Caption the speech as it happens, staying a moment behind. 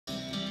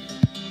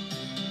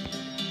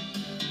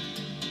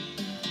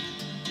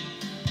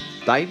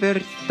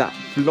Divers that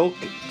flock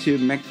to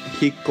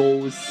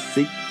Mexico's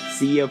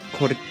Sea of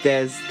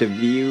Cortez to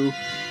view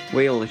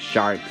whale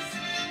sharks,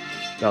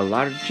 the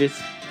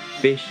largest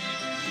fish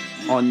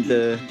on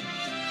the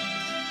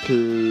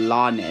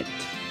planet.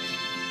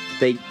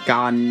 They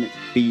can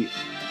be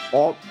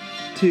up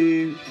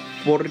to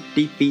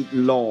 40 feet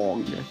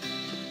long,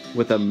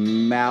 with a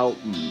mouth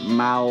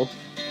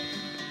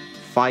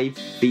 5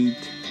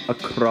 feet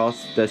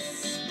across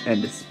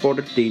and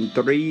sporting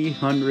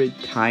 300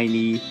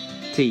 tiny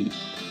teeth.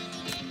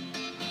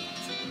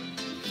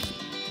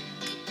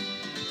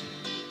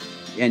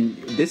 And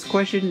this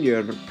question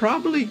you're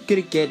probably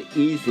gonna get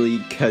easily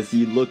because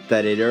you looked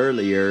at it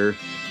earlier.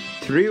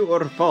 True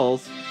or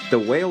false, the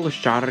whale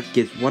shark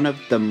is one of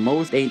the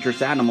most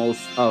dangerous animals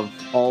of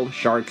all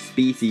shark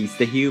species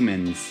to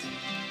humans.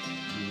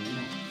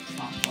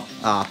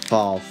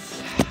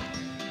 False.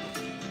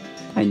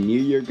 I knew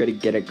you were gonna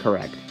get it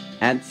correct.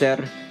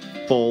 Answer,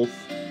 false.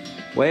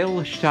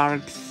 Whale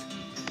sharks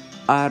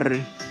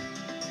are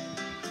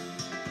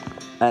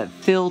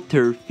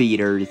filter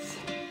feeders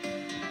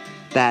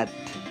that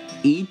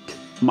eat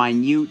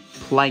minute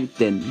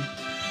plankton.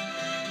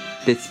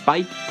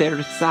 Despite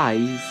their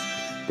size,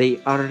 they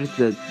are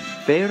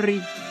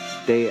very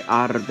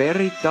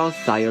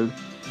docile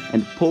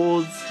and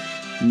pose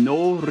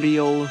no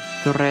real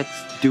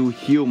threats to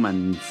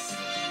humans.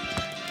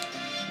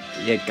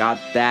 You got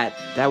that?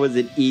 That was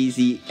an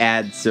easy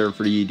answer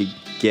for you to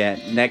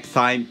get. Next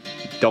time,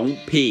 don't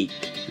peek.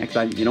 Next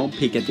time, you don't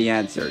peek at the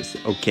answers,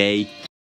 okay?